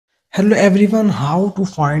Hello everyone, how to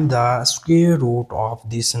find the square root of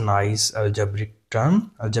this nice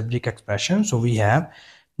algebraic expression. So we have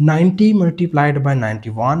 90 multiplied by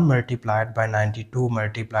 91 multiplied by 92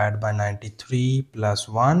 multiplied by 93 plus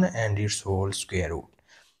 1 and its whole square root.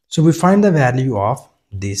 So we find the value of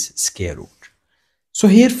this square root. So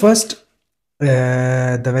here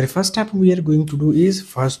the very first step we are going to do is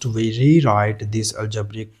first we rewrite this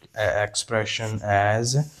algebraic expression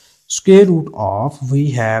as square root of, we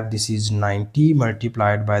have this is 90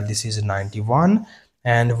 multiplied by this is 91,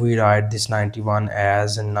 and we write this 91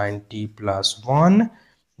 as 90 plus 1.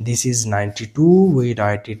 This is 92, we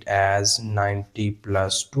write it as 90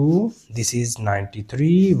 plus 2. This is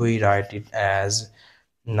 93, we write it as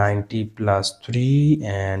 90 plus 3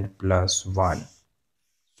 and plus 1.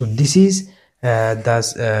 So this is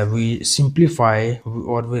thus we simplify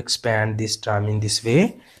or we expand this term in this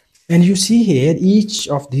way, and you see here each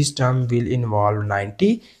of these term will involve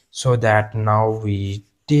 90. So that now we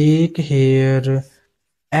take here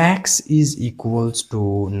x is equals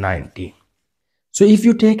to 90. So if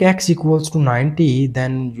you take x equals to 90,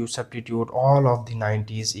 then you substitute all of the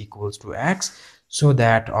 90s equals to x, so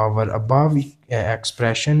that our above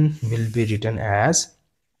expression will be written as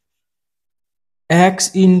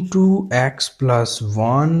x into x plus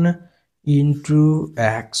 1 into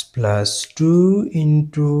x plus 2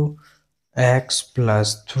 into x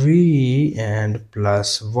plus 3 and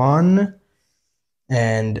plus 1,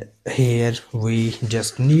 and here we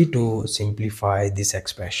just need to simplify this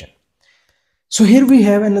expression. So here we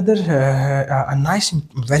have another a nice,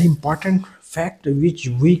 very important fact which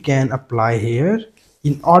we can apply here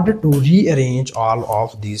in order to rearrange all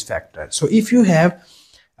of these factors. So if you have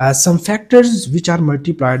some factors which are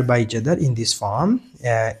multiplied by each other in this form,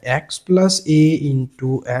 x plus a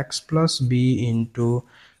into x plus b into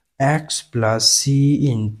x plus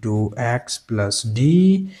c into x plus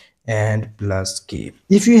d and plus k.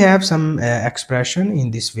 If you have some expression in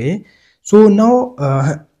this way, so now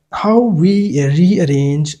how we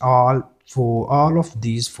rearrange all of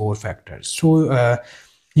these four factors. So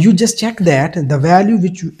you just check that the value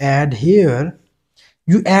which you add here,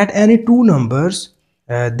 you add any two numbers,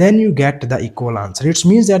 then you get the equal answer. It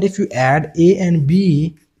means that if you add a and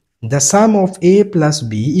b, the sum of a plus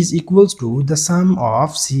b is equals to the sum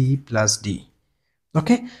of c plus d.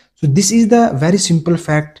 Okay, so this is the very simple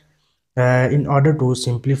fact in order to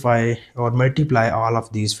simplify or multiply all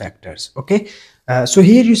of these factors. Okay, so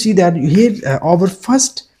here you see that here our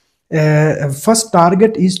first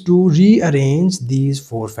target is to rearrange these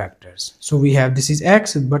four factors. So we have this is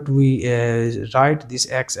x, but we write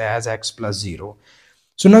this x as x plus 0.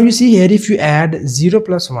 So now you see here, if you add 0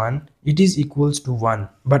 plus 1, it is equals to 1,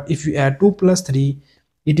 but if you add 2 plus 3,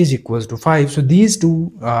 it is equals to 5. So these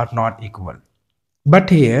two are not equal.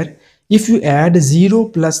 But here if you add 0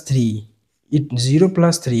 plus 3, 0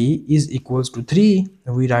 plus 3 is equals to 3.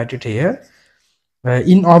 We write it here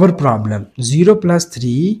in our problem. 0 plus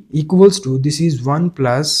 3 equals to, this is 1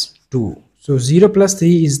 plus 2. So 0 plus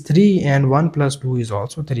 3 is 3 and 1 plus 2 is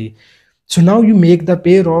also 3. So now you make the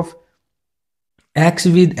pair of x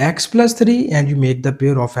with x plus 3 and you make the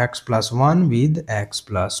pair of x plus 1 with x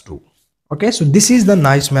plus 2. Okay, so this is the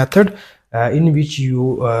nice method in which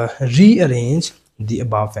you rearrange the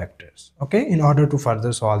above factors, okay, in order to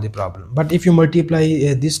further solve the problem. But if you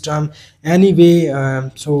multiply this term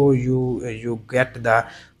anyway, so you get the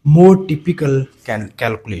more typical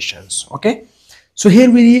calculations. Okay, so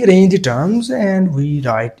here we rearrange the terms and we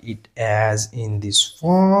write it as in this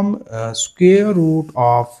form, square root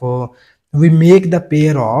of we make the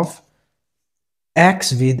pair of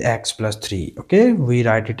x with x plus 3. Okay, we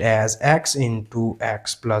write it as x into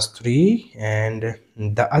x plus 3, and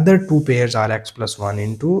the other two pairs are x plus 1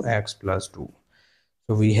 into x plus 2.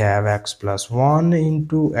 So we have x plus 1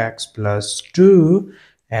 into x plus 2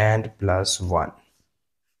 and plus 1.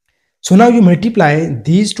 So now you multiply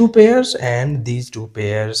these two pairs and these two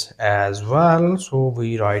pairs as well. So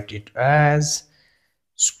we write it as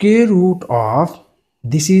square root of,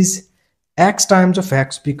 this is x times of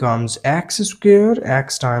x becomes x square,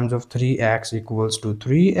 x times of 3x equals to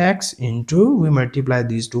 3x into, we multiply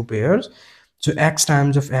these two pairs, so x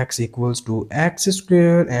times of x equals to x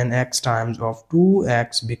square, and x times of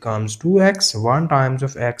 2x becomes 2x, 1 times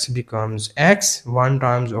of x becomes x, 1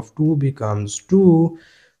 times of 2 becomes 2,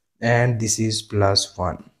 and this is plus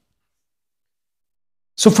 1.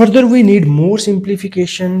 So further we need more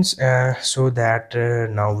simplifications, so that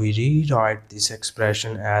now we rewrite this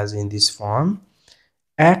expression as in this form,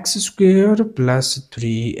 x square plus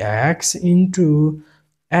 3x into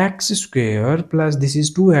x square plus, this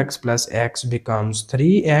is 2x plus x becomes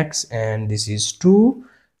 3x, and this is 2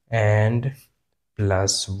 and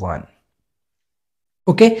plus 1.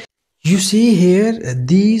 Okay, you see here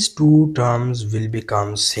these two terms will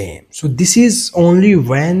become same. So this is only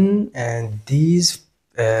when these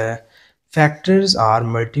factors are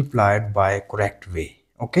multiplied by correct way.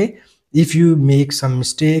 Okay, if you make some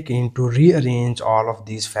mistake into rearrange all of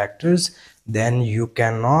these factors, then you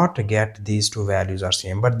cannot get these two values are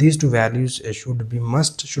same, but these two values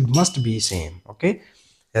must be same. Okay,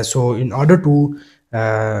 so in order to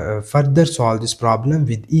further solve this problem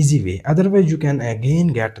with easy way, otherwise you can again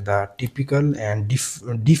get the typical and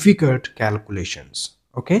difficult calculations.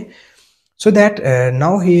 Okay, so that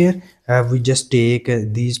now here we just take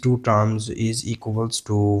these two terms is equals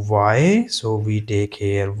to y, so we take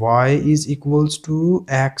here y is equals to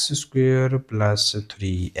x square plus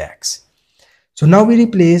 3x. So now we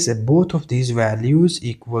replace both of these values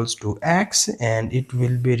equals to x, and it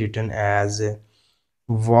will be written as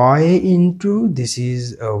y into this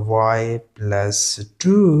is y plus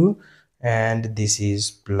 2, and this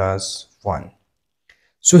is plus 1.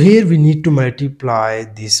 So here we need to multiply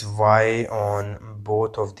this y on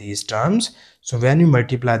both of these terms. So when you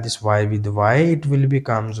multiply this y with y, it will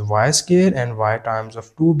becomes y square, and y times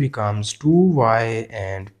of 2 becomes 2y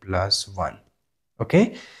and plus 1.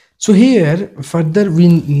 Okay, so here further we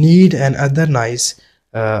need another nice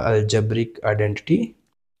algebraic identity.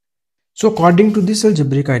 So according to this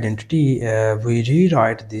algebraic identity, we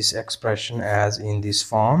rewrite this expression as in this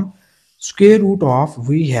form. Square root of,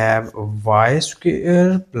 we have y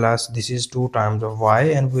square plus this is 2 times of y,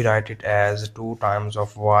 and we write it as 2 times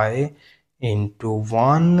of y into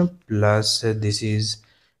 1 plus this is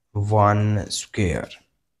 1 square.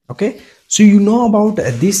 Okay, so you know about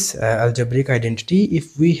this algebraic identity.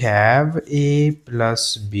 If we have a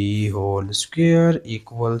plus b whole square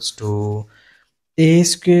equals to a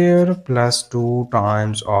square plus 2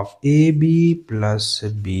 times of ab plus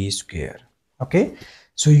b square. Okay,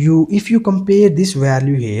 so if you compare this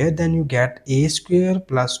value here, then you get a square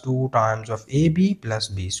plus 2 times of ab plus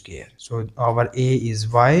b square. So our a is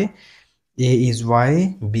y,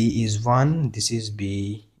 b is 1, this is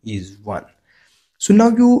b is 1. So now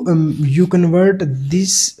you convert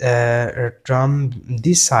this term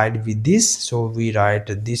this side with this, so we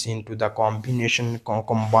write this into the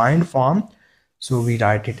combined form. So we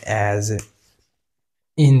write it as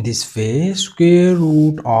in this way, square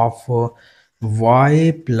root of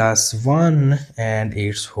y plus 1 and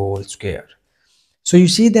its whole square. So you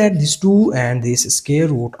see that these 2 and this square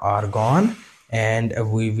root are gone, and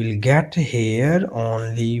we will get here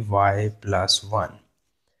only y plus 1.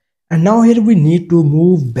 And now here we need to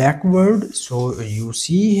move backward. So you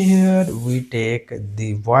see here we take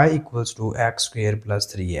the y equals to x square plus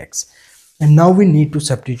 3x, and now we need to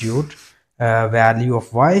substitute value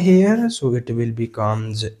of y here. So it will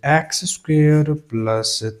becomes x square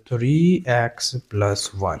plus 3x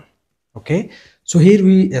plus 1. Okay, so here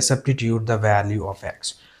we substitute the value of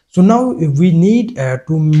x. So now we need to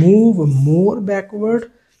move more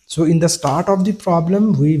backward. So in the start of the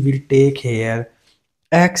problem we will take here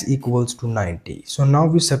x equals to 90. So now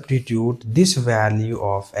we substitute this value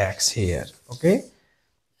of x here. Okay,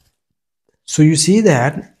 so you see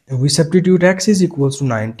that we substitute x is equals to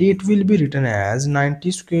 90, it will be written as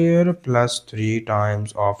 90 square plus 3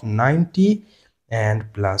 times of 90 and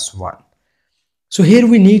plus 1. So here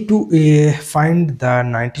we need to find the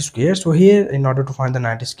 90 square. So here in order to find the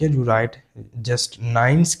 90 square, you write just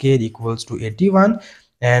 9 square equals to 81,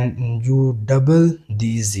 and you double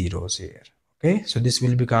these zeros here. Okay, so this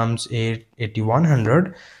will becomes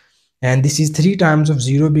 8100, and this is 3 times of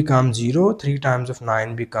 0 becomes 0, 3 times of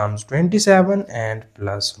 9 becomes 27 and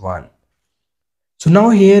plus 1. So now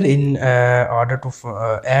here in order to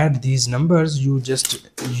add these numbers, you just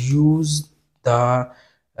use the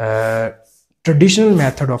traditional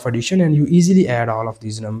method of addition, and you easily add all of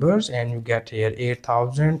these numbers, and you get here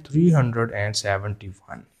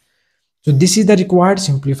 8371. So this is the required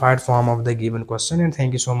simplified form of the given question, and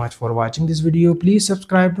thank you so much for watching this video. Please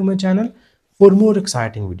subscribe to my channel for more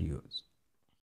exciting videos.